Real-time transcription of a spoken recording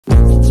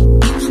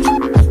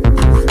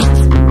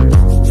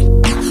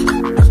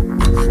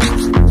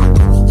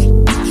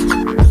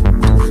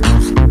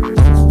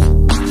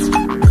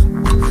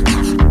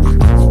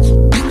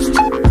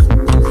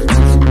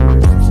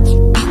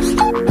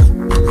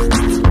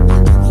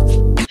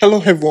Hello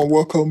everyone,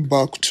 welcome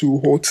back to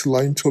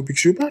Hotline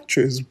Topics. Yoruba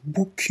actress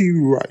Bukky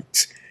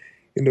Wright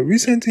in a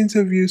recent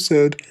interview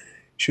said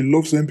she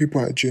loves when people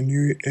are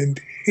genuine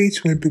and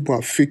hates when people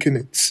are faking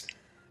it.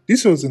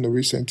 This was in a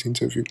recent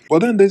interview. But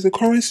then there's a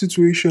current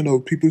situation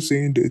of people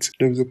saying that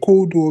there was a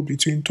cold war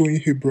between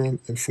Toyin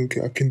and Funke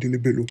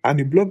Akindele.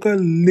 And a blogger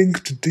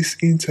linked this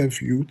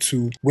interview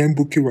to when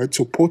Bukky Wright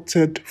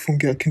supported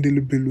Funke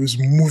Akindele's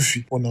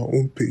movie on her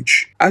own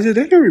page. As it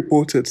earlier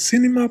reported,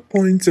 Cinema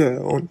Point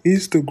on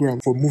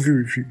Instagram for movie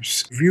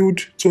reviews viewed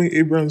Toyin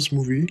Abrams'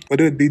 movie, but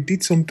then they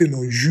did something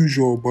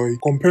unusual by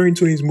comparing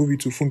Toyin's movie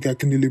to Funke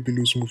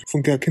Akindele's movie.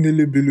 Funke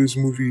Akindele's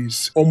movie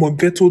is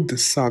Omogeto the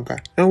Saga.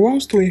 And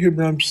whilst Toyin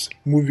Abrams'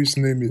 movie's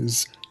name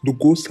is The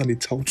Ghost and the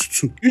Tout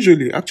 2.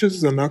 Usually,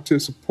 actresses and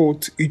actors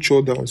support each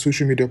other on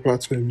social media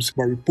platforms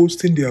by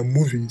reposting their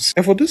movies.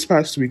 And for this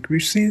past week,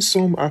 we've seen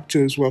some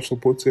actors who have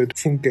supported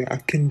Funke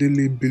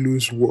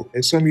Akindele's work,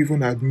 and some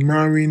even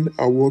admiring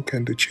her work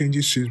and the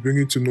changes she's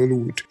bringing to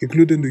Nollywood,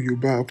 including the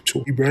Yoruba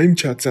actor Ibrahim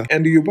Chatta.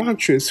 And the Yoruba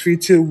actress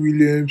Fatia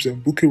Williams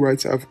and Bukky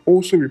Wright have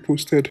also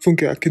reposted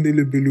Funke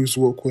Akindele's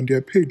work on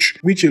their page,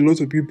 which a lot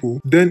of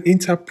people then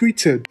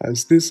interpreted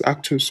as this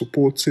actor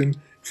supporting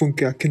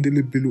Funke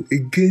Akindele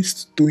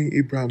against Toyin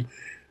Abraham,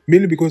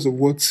 mainly because of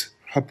what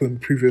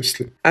happened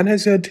previously. And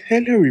as I had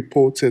earlier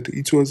reported,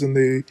 it was in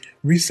a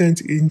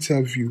recent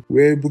interview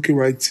where Bukky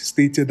Wright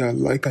stated her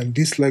like and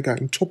dislike her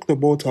and talked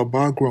about her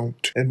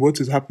background and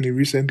what is happening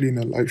recently in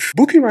her life.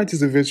 Bukky Wright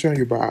is a veteran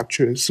Yoruba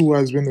actress who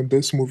has been in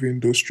this movie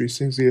industry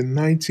since the year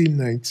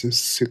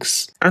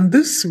 1996. And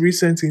this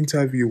recent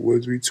interview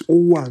was with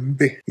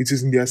Owambe. It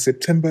is in their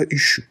September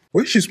issue,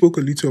 where she spoke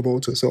a little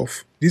about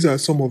herself. These are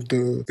some of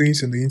the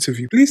things in the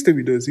interview. Please stay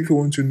with us if you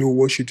want to know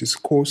what she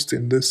discussed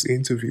in this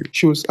interview.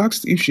 She was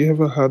asked if she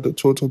ever had the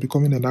thought of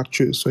becoming an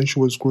actress when she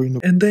was growing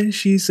up. And then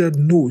she said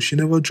no, she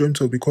never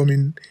dreamt of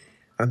becoming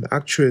an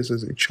actress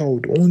as a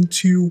child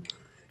until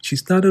she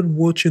started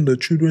watching the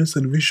children's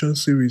television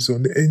series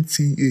on the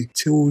NTA,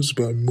 Tales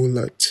by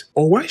Moonlight,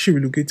 or why she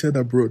relocated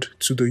abroad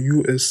to the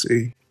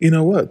USA. In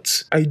her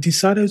words, I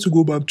decided to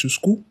go back to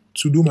school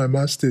to do my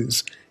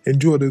master's and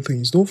do other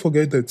things. Don't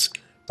forget that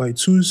my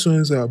two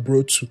sons are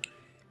abroad too.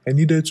 I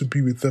needed to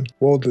be with them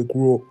while they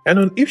grow up. And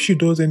on if she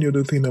does any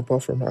other thing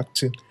apart from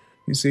acting,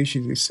 you say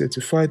she's a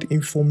certified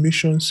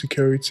information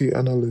security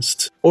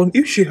analyst. On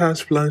if she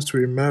has plans to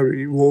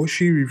remarry, well,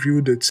 she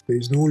revealed that there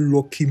is no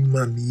lucky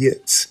man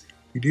yet.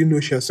 You didn't know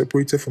she had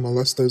separated from her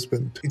last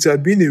husband. It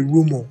had been a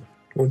rumor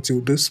until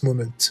this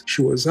moment.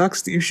 She was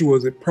asked if she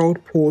was a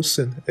proud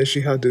person, and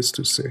she had this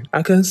to say.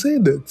 I can say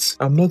that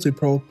I'm not a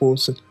proud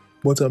person,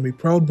 but I'm a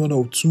proud mother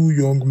of two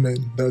young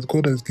men that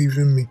God has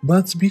given me.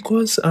 But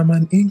because I'm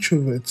an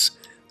introvert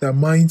that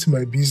minds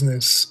my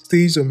business,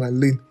 stays on my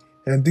lane,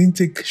 and didn't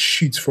take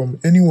shit from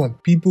anyone,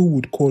 people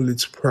would call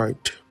it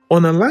pride.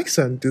 On her likes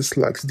and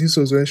dislikes, this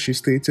was when she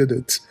stated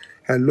that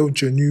I love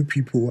genuine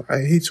people. I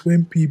hate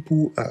when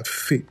people are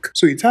fake.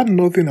 So it had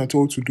nothing at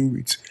all to do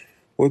with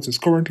what is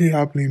currently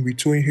happening with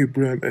Toyin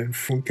Abraham and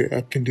Funke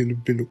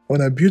Akindele. On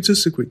her beauty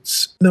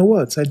secrets. Now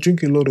what? I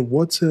drink a lot of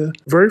water,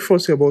 very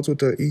fussy about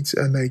what I eat,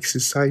 and I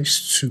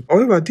exercise too.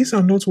 However, these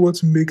are not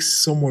what makes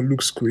someone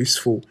look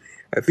graceful.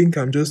 I think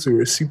I'm just a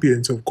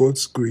recipient of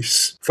God's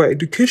grace. For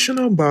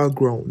educational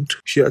background,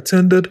 she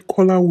attended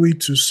Kola Way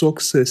to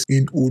Success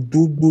in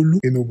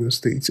Odogbolu in Ogun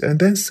State and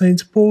then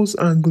St. Paul's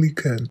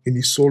Anglican in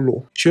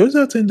Isolo. She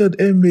also attended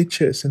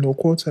MHS in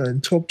Okota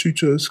and Top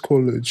Teachers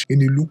College in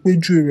the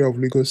Ilupeju area of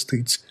Lagos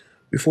State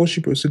before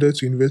she proceeded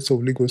to University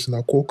of Lagos in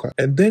Akoka.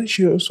 And then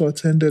she also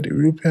attended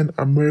European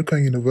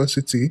American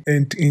University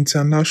and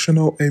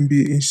International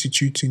MBA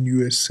Institute in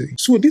USA.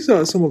 So these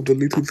are some of the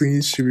little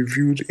things she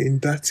reviewed in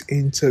that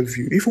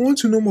interview. If you want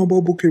to know more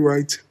about Bukky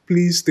Wright,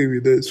 please stay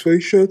with us for a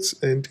short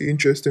and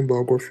interesting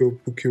biography of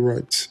Bukky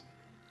Wright.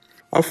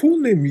 Her full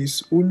name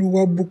is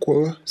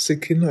Oluwabukola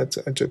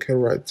Sekinat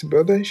Ajoke Wright,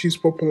 but then she's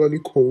popularly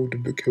called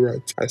Bukky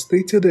Wright. As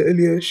stated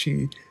earlier,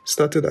 she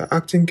started her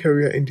acting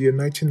career in the year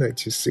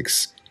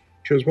 1996.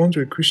 She was born to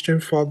a Christian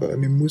father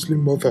and a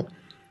Muslim mother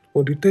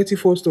on the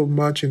 31st of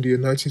March in the year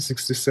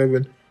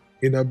 1967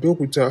 in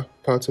Abeokuta,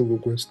 part of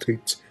Ogun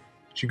State.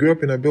 She grew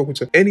up in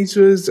Abeokuta, and it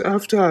was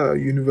after her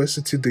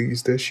university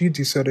days that she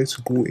decided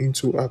to go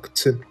into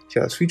acting. She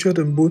has featured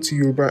in both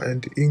Yoruba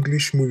and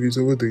English movies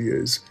over the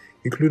years,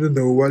 including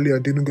the Owale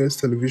Adenuga's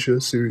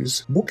television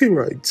series. Bukky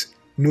Wright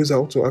knows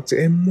how to act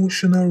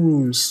emotional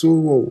roles so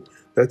well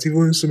that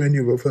even so many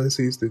of her fans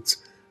say that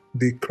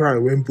they cry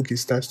when Bukky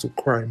starts to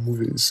cry in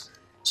movies.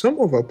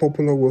 Some of her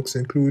popular works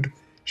include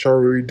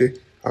Shawaride,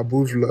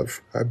 Above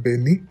Love,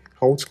 Abeni,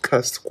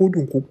 Outcast,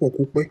 Kodun Kupo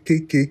Kupe,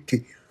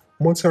 KKK,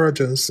 Motara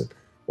Johnson,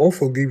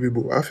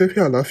 Unforgivable, Afefe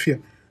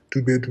Alafia,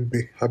 Dube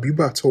Dube,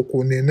 Habibat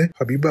Okonene,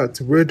 Habibat,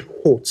 Red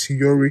Hot,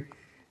 Yori,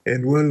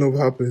 and When Love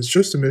Happens,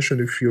 just to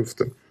mention a few of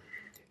them.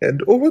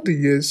 And over the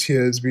years, she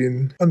has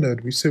been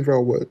honored with several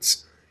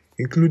awards,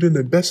 including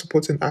the Best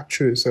Supporting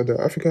Actress at the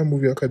African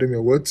Movie Academy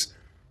Awards,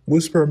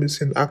 Most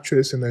Promising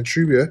Actress in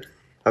Nigeria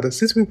at the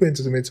City People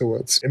Entertainment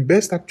Awards, and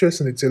Best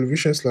Actress in a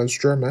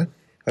Television/Drama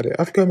And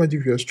the African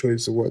Magic Viewers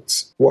Choice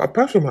Awards. Well,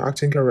 apart from her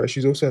acting career,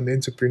 she's also an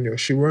entrepreneur.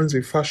 She runs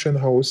a fashion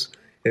house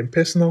and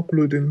personal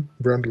clothing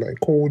brand line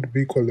called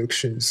B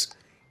Collections.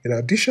 In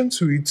addition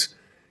to it,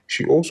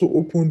 she also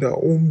opened her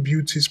own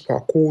beauty spa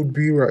called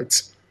Bukky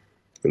Wright.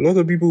 A lot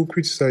of people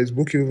criticize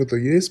Bukky over the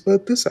years,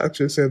 but this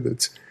actress said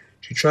that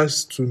she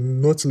tries to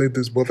not let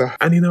this bother her.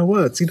 And in her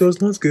words, it does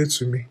not get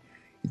to me.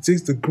 It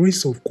takes the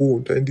grace of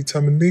God and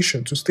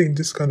determination to stay in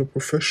this kind of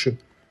profession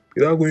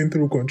without going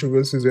through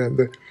controversies here and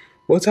there.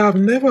 But I have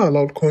never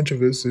allowed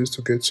controversies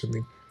to get to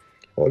me.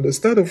 I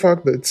understand the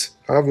fact that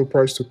I have a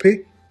price to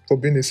pay for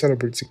being a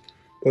celebrity,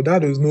 but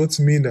that does not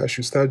mean I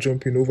should start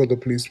jumping over the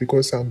place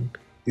because I'm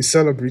a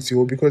celebrity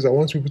or because I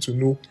want people to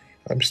know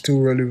I'm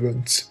still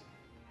relevant.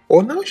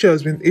 Or now she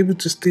has been able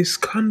to stay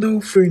scandal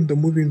free in the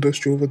movie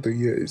industry over the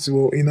years.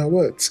 Well, in her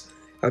words,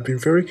 I've been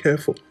very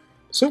careful.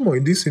 Someone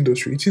in this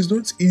industry, it is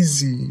not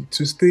easy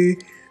to stay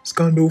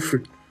scandal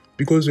free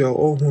because we are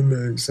all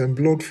humans and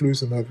blood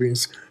flows in our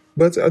veins.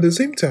 But at the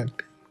same time,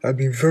 I've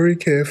been very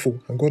careful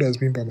and God has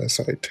been by my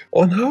side.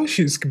 On how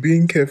she's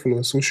being careful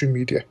on social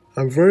media,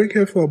 I'm very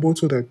careful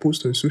about what I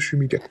post on social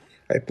media.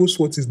 I post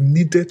what is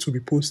needed to be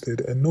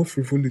posted and not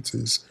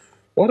frivolities.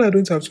 What I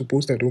don't have to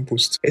post, I don't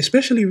post.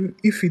 Especially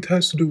if it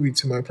has to do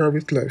with my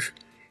private life.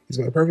 It's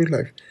my private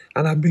life.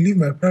 And I believe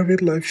my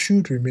private life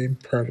should remain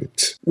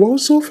private. Well,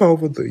 so far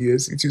over the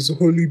years, it is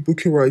only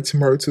Bukky Wright's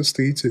marital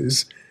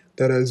status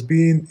that has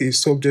been a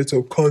subject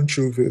of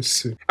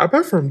controversy.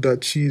 Apart from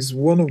that, she is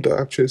one of the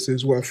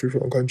actresses who are free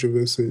from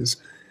controversies.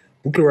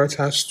 Bukky Wright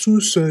has two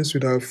sons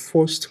with her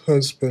first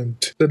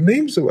husband. The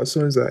names of her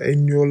sons are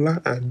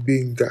Eniola and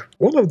Benga.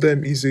 One of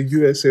them is a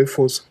US Air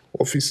Force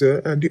officer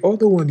and the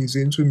other one is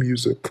into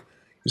music.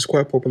 He's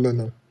quite popular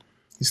now.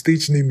 His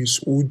stage name is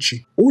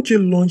OG. OG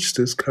launched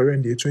his career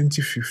in the year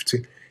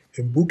 2015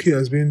 and Bukky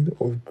has been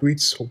of great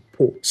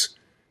support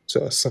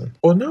to her son.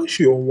 Or now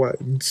she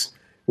unwinds.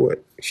 Well,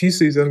 she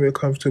says anywhere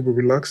comfortable,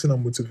 relaxing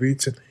and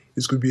motivating.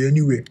 It could be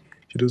anywhere.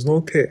 She does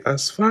not care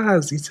as far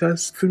as it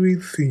has three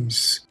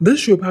things.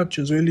 This Yoruba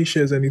actress rarely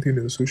shares anything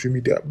on social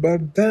media,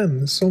 but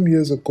then some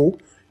years ago,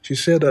 she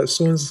shared her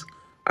son's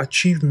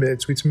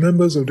achievements with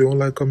members of the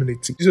online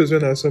community. This was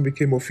when her son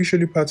became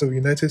officially part of the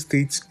United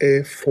States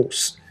Air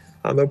Force.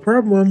 And the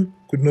problem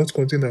could not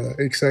contain her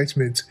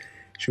excitement.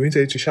 She went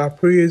ahead to shower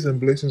prayers and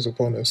blessings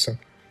upon her son.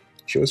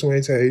 She also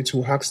went ahead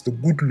to ask the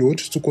good Lord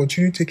to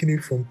continue taking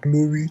it from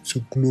glory to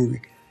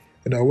glory.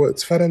 In our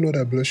words, Father Lord,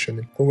 I bless your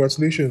name.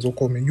 Congratulations,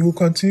 Okome. You will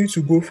continue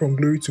to go from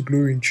glory to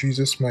glory in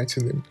Jesus'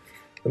 mighty name.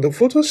 And the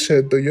photos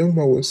shared, the young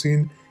man was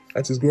seen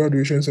at his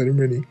graduation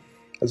ceremony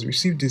has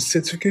received his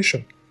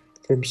certification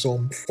from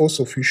some force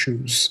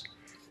officials.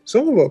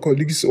 Some of our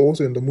colleagues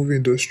also in the movie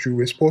industry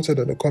were spotted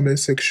in the comment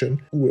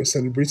section who were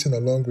celebrating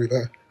along with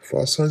her for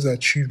her son's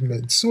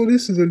achievements. So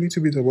this is a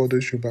little bit about the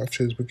show by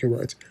actress Bukky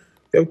Wright.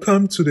 We have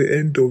come to the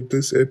end of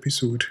this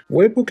episode,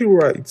 where Bukky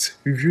Wright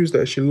reviews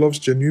that she loves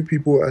genuine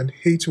people and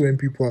hates when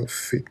people are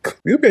fake.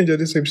 We hope you enjoyed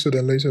this episode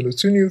and learned on the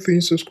two new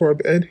things.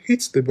 Subscribe and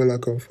hit the bell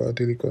icon for our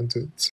daily content.